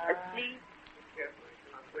Highness. Asleep. Careful, you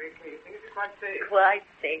cannot wake me. You think it's quite safe? Quite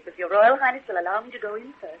safe. If Your Royal Highness will allow me to go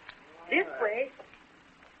in first. This way.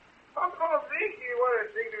 Oh, Vicky, what a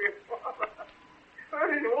thing to be father. I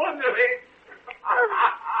was wondering. Oh,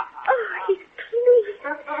 he's pleased.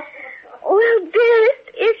 Well, dearest,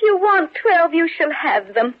 if you want 12, you shall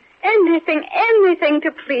have them. Anything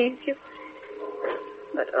to please you.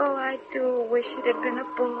 But, oh, I do wish it had been a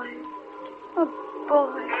boy. A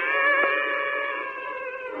boy.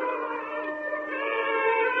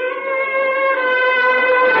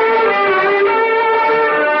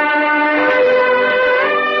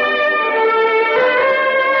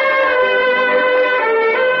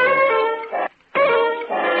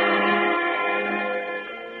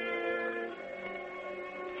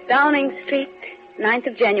 Downing Street, 9th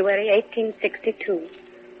of January, 1862.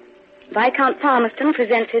 Viscount Palmerston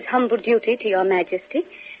presents his humble duty to Your Majesty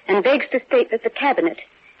and begs to state that the Cabinet,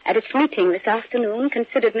 at its meeting this afternoon,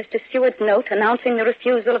 considered Mr. Seward's note announcing the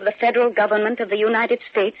refusal of the federal government of the United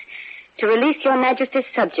States to release Your Majesty's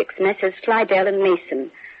subjects, Messrs. Slidell and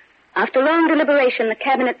Mason. After long deliberation, the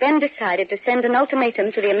Cabinet then decided to send an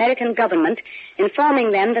ultimatum to the American government,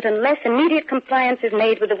 informing them that unless immediate compliance is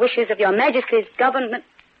made with the wishes of Your Majesty's government...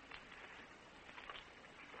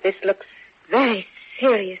 This looks very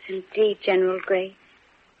serious indeed, General Gray.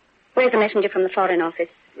 Where's the messenger from the Foreign Office?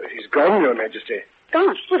 He's gone, Your Majesty.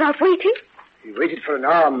 Gone? Without waiting? He waited for an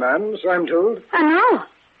hour, ma'am, so I'm told. An hour?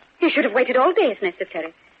 He should have waited all day if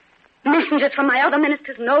necessary. Messengers from my other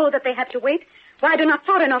ministers know that they have to wait. Why do not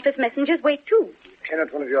Foreign Office messengers wait too?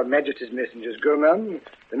 Cannot one of Your Majesty's messengers go, ma'am?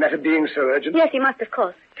 The matter being so urgent? Yes, he must, of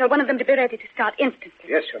course. Tell one of them to be ready to start instantly.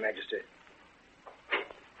 Yes, Your Majesty.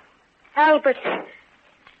 Albert.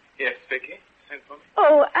 Yes, Vicky? Sent for me?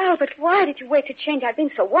 Oh, Albert, why did you wait to change? I've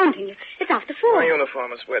been so wanting you. It's after 4. My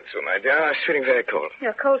uniform is wet, so, my dear. I was feeling very cold.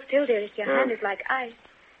 You're cold still, dearest. Your hand is like ice.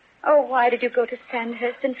 Oh, why did you go to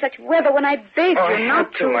Sandhurst in such weather when I begged you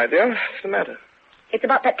not to, my dear. What's the matter? It's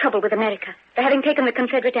about that trouble with America. They're having taken the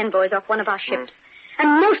Confederate envoys off one of our ships.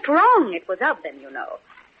 And most wrong it was of them, you know.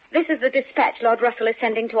 This is the dispatch Lord Russell is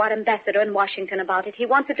sending to our ambassador in Washington about it. He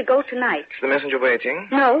wants it to go tonight. Is the messenger waiting?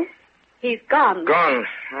 No. He's gone. Gone?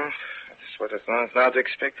 Oh, that's what it's now to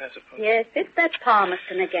expect, I suppose. Yes, it's that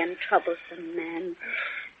Palmerston again. Troublesome man.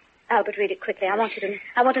 Albert, read it quickly. I want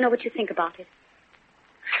to know what you think about it.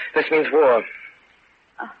 This means war.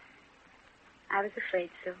 Oh, I was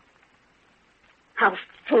afraid so. How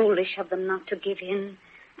foolish of them not to give in.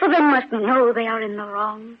 For they must know they are in the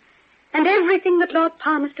wrong. And everything that Lord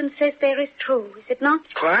Palmerston says there is true, is it not?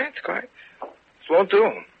 Quite. It won't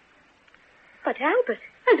do. But, Albert,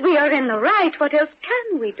 as we are in the right, what else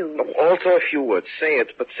can we do? Alter a few words. Say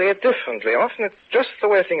it, but say it differently. Often it's just the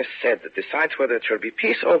way a thing is said that decides whether it shall be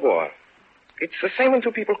peace or war. It's the same when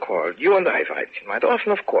two people quarreled. You and I might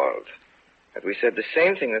often have quarreled. But we said the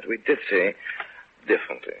same thing that we did say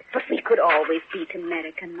differently. But we could always beat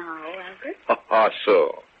America now, Albert.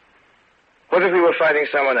 So. What if we were fighting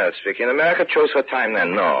someone else, Vicky? And America chose her time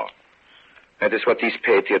then? No. That is what these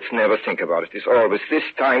patriots never think about. It is always this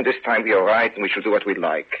time we are right, and we shall do what we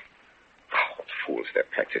like. Oh, what fools their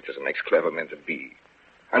patriotism makes clever men to be.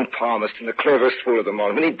 And Palmerston, the cleverest fool of them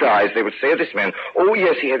all. When he dies, they would say of this man, oh,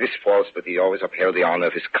 yes, he had his faults, but he always upheld the honor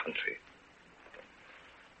of his country.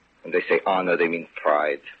 When they say honor, they mean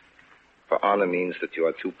pride. For honor means that you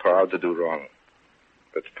are too proud to do wrong.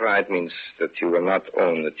 But pride means that you will not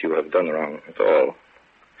own that you have done wrong at all.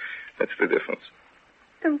 That's the difference.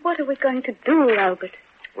 Then what are we going to do, Albert?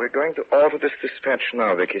 We're going to alter this dispatch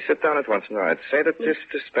now, Vicky. Sit down at once and write. Say that this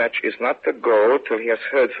dispatch is not to go till he has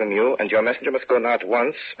heard from you, and your messenger must go now at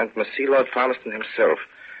once and must see Lord Palmerston himself.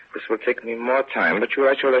 This will take me more time, but you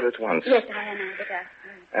write your letter at once. Yes, I am, Albert.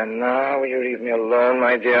 And now will you leave me alone,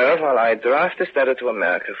 my dear, while I draft this letter to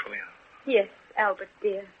America for you? Yes, Albert,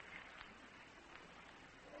 dear.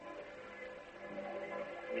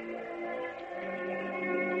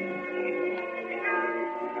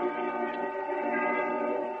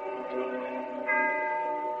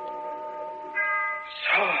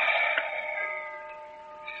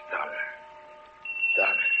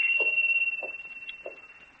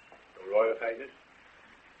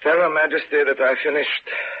 Tell Her Majesty that I finished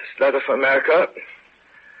this letter for America.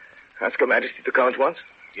 Ask Her Majesty to come at once.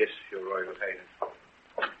 Yes, Your Royal Highness.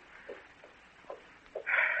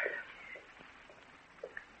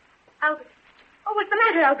 Albert. Oh, what's the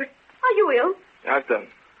matter, Albert? Are you ill? I've done.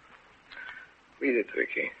 Read it,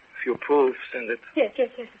 Ricky. If you approve, send it. Yes.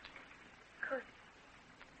 Of course.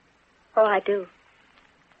 Oh, I do.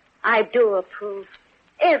 I do approve.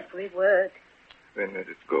 Every word. Then let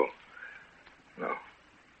it go. No.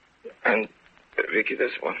 Yes. And, Ricky,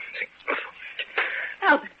 there's one thing.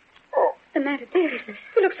 Albert. Oh, what's the matter, dear?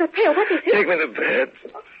 You look so pale. What is it? Take me to bed.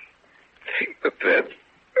 Take the bed.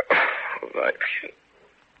 Oh,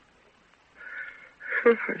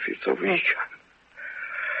 I feel so weak.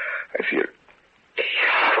 I feel...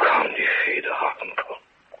 How come die Feder haben kann?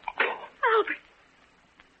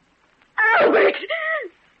 Albert!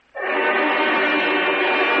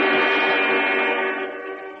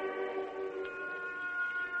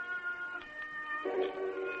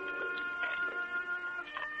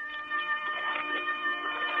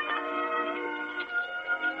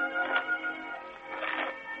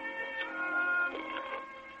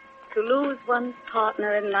 To lose one's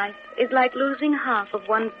partner in life is like losing half of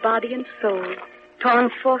one's body and soul, torn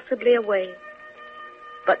forcibly away.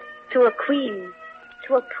 But to a queen,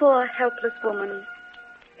 to a poor, helpless woman,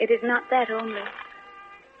 it is not that only.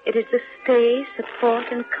 It is the stay, support,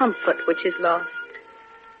 and comfort which is lost.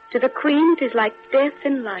 To the queen, it is like death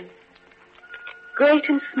in life. Great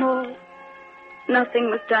and small, nothing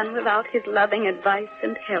was done without his loving advice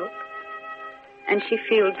and help. And she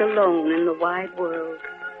feels alone in the wide world.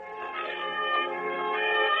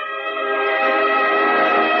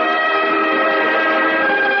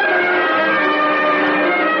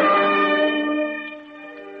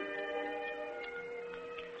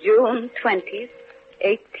 June 20th,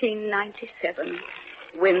 1897,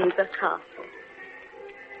 Windsor Castle.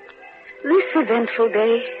 This eventful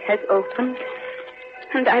day has opened,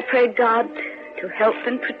 and I pray God to help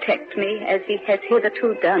and protect me as he has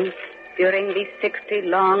hitherto done during these 60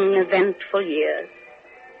 long, eventful years.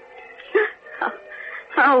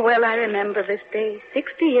 How well I remember this day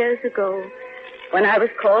 60 years ago, when I was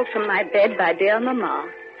called from my bed by dear Mamma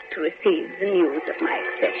to receive the news of my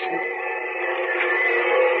accession.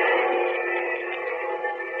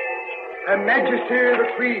 Her Majesty the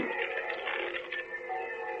Queen.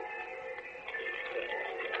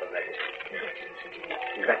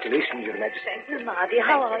 Congratulations, Your Majesty. Thank you, Mamma, dear.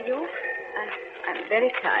 How are you? I'm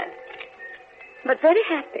very tired, but very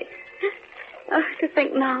happy. Oh, to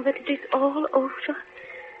think now that it is all over.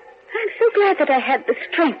 I'm so glad that I had the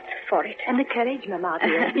strength for it. And the courage, Mamma,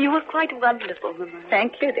 dear. You were quite wonderful, Mamma.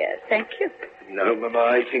 Thank you, dear. Thank you. Now, Mamma,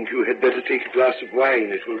 I think you had better take a glass of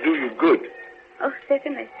wine. It will do you good. Oh,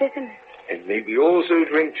 certainly. And may we also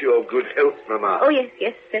drink to your good health, Mamma. Oh,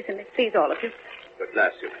 yes, certainly. Please, all of you. But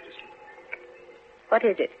last, Your Majesty. What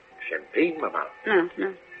is it? Champagne, Mamma.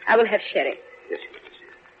 No. I will have sherry. Yes, Your Majesty.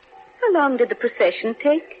 How long did the procession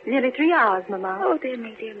take? Nearly 3 hours, Mamma. Oh, dear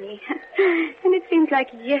me. And it seems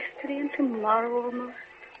like yesterday and tomorrow almost.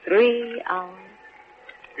 3 hours.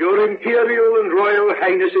 Your Imperial and Royal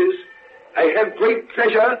Highnesses, I have great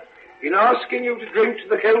pleasure in asking you to drink to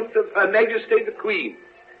the health of Her Majesty the Queen.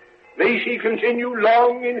 May she continue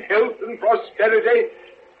long in health and prosperity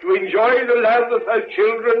to enjoy the love of her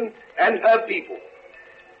children and her people.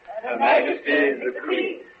 Her Majesty the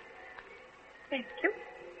Queen. Thank you.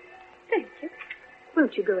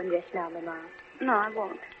 Won't you go and rest now, Mamma? No, I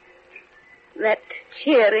won't. That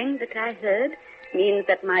cheering that I heard means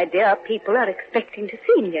that my dear people are expecting to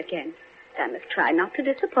see me again. I must try not to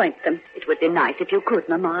disappoint them. It would be nice if you could,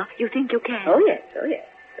 Mamma. You think you can? Oh, yes. But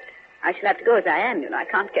I shall have to go as I am, I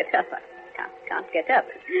can't get up. Can't get up.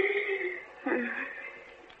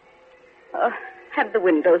 Oh, have the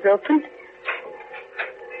windows opened.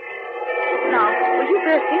 Now, will you,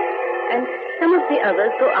 Bertie, and some of the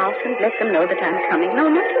others go out and let them know that I'm coming? No,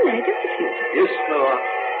 not too many, just a few. Yes, Mamma.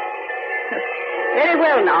 Very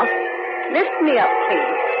well, now. Lift me up,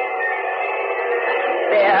 please.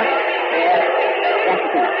 There. That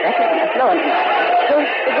is enough. Low enough.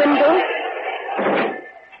 Close the window.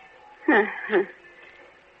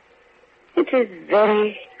 It is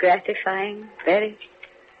very gratifying,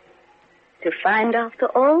 to find after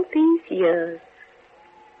all these years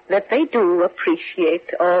that they do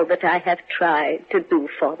appreciate all that I have tried to do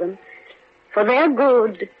for them, for their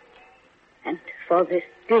good, and for this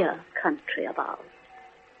dear country of ours.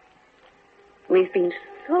 We've been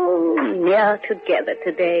so near together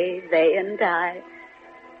today, they and I.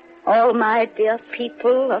 All my dear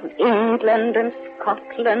people of England and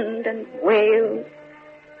Scotland and Wales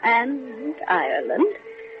and Ireland,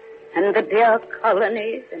 and the dear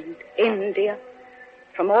colonies and India.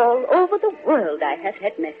 From all over the world I have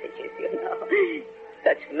had messages, you know.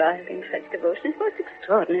 Such love and such devotion is most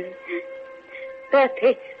extraordinary.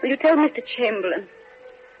 Bertie, will you tell Mr. Chamberlain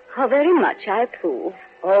how very much I approve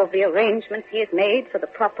all the arrangements he has made for the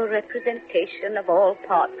proper representation of all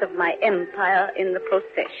parts of my empire in the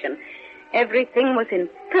procession. Everything was in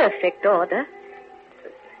perfect order. It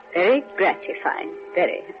was very gratifying,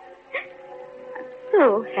 very. I'm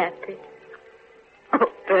so happy.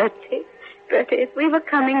 Oh, Bertie, as we were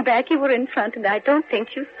coming back, you were in front, and I don't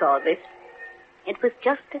think you saw this. It was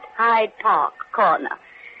just at Hyde Park Corner.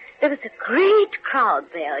 There was a great crowd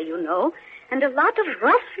there, you know, and a lot of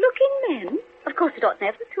rough-looking men. Of course, it ought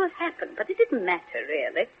never to have happened, but it didn't matter,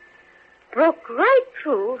 really. Broke right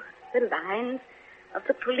through the lines of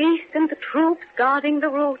the police and the troops guarding the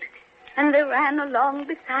route, and they ran along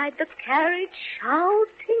beside the carriage, shouting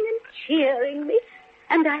and cheering me,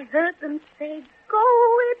 and I heard them say,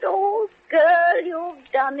 "Go it, old girl,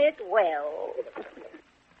 you've done it well."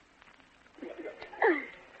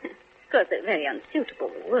 Of course, they're very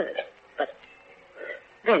unsuitable words, but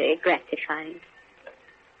very gratifying.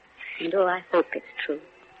 And oh, I hope it's true.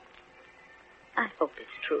 I hope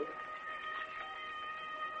it's true.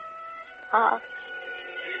 Hearts,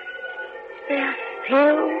 they are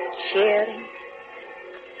still cheering.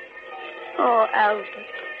 Oh, Albert,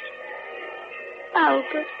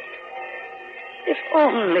 if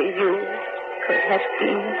only you could have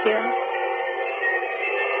been here.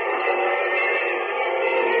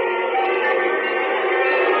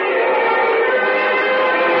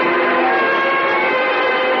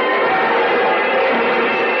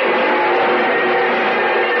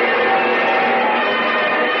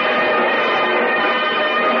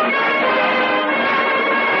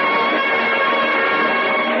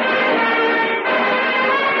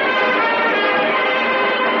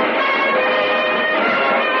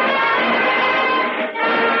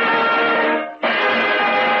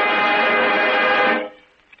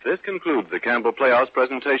 This concludes the Campbell Playhouse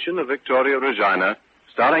presentation of Victoria Regina,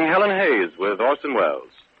 starring Helen Hayes with Orson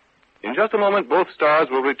Welles. In just a moment, both stars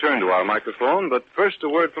will return to our microphone, but first a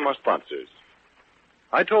word from our sponsors.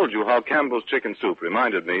 I told you how Campbell's chicken soup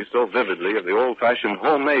reminded me so vividly of the old-fashioned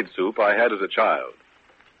homemade soup I had as a child.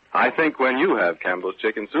 I think when you have Campbell's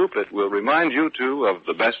chicken soup, it will remind you, too, of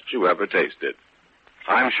the best you ever tasted.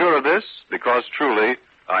 I'm sure of this because, truly,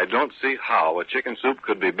 I don't see how a chicken soup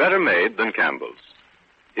could be better made than Campbell's.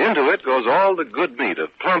 Into it goes all the good meat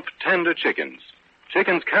of plump, tender chickens.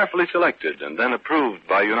 Chickens carefully selected and then approved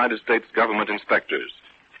by United States government inspectors.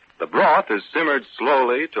 The broth is simmered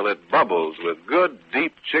slowly till it bubbles with good,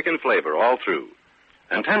 deep chicken flavor all through.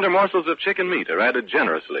 And tender morsels of chicken meat are added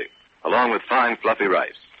generously, along with fine, fluffy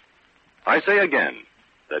rice. I say again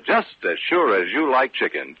that just as sure as you like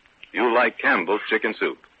chicken, you like Campbell's chicken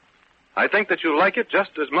soup. I think that you like it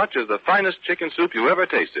just as much as the finest chicken soup you ever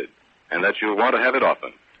tasted, and that you'll want to have it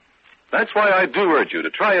often. That's why I do urge you to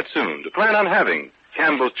try it soon, to plan on having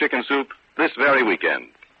Campbell's chicken soup this very weekend.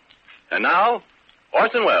 And now,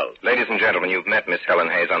 Orson Welles. Ladies and gentlemen, you've met Miss Helen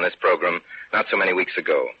Hayes on this program not so many weeks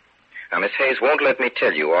ago. Now, Miss Hayes won't let me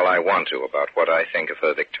tell you all I want to about what I think of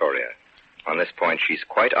her Victoria. On this point, she's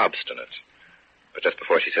quite obstinate. But just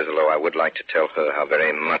before she says hello, I would like to tell her how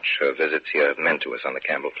very much her visits here have meant to us on the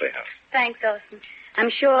Campbell Playhouse. Thanks, Orson. I'm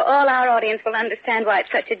sure all our audience will understand why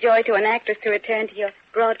it's such a joy to an actress to return to your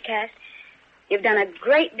broadcast. You've done a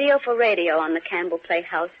great deal for radio on the Campbell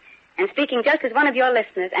Playhouse. And speaking just as one of your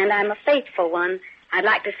listeners, and I'm a faithful one, I'd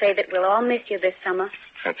like to say that we'll all miss you this summer.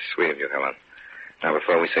 That's sweet of you, Helen. Now,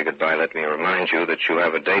 before we say goodbye, let me remind you that you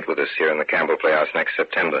have a date with us here in the Campbell Playhouse next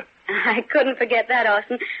September. I couldn't forget that,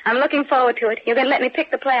 Orson. I'm looking forward to it. You're going to let me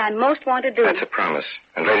pick the play I most want to do. That's a promise.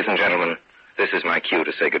 And ladies and gentlemen, this is my cue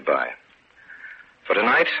to say goodbye. For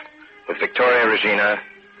tonight, with Victoria Regina,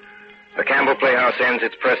 the Campbell Playhouse ends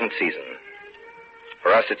its present season.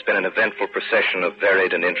 For us, it's been an eventful procession of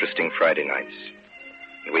varied and interesting Friday nights.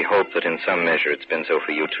 And we hope that in some measure it's been so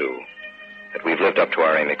for you, too. That we've lived up to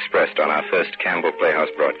our aim expressed on our first Campbell Playhouse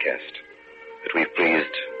broadcast. That we've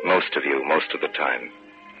pleased most of you most of the time.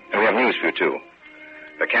 And we have news for you, too.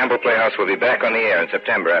 The Campbell Playhouse will be back on the air in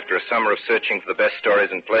September after a summer of searching for the best stories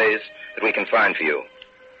and plays that we can find for you.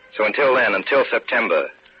 So until then, until September,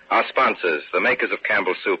 our sponsors, the makers of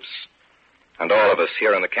Campbell Soups, and all of us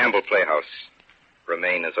here in the Campbell Playhouse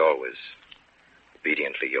remain, as always,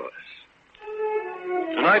 obediently yours.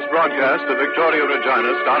 Tonight's broadcast of Victoria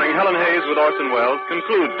Regina, starring Helen Hayes with Orson Welles,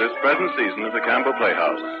 concludes this present season of the Campbell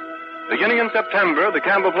Playhouse. Beginning in September, the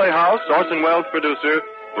Campbell Playhouse, Orson Welles producer,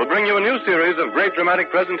 will bring you a new series of great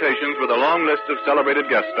dramatic presentations with a long list of celebrated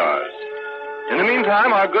guest stars. In the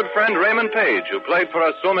meantime, our good friend Raymond Page, who played for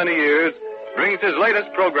us so many years, brings his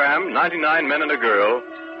latest program, 99 Men and a Girl,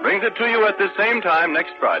 brings it to you at this same time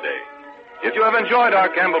next Friday. If you have enjoyed our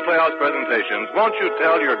Campbell Playhouse presentations, won't you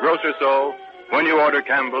tell your grocer so when you order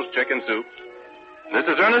Campbell's Chicken Soup? This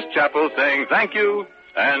is Ernest Chappell saying thank you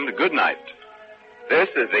and good night. This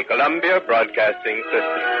is the Columbia Broadcasting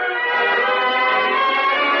System.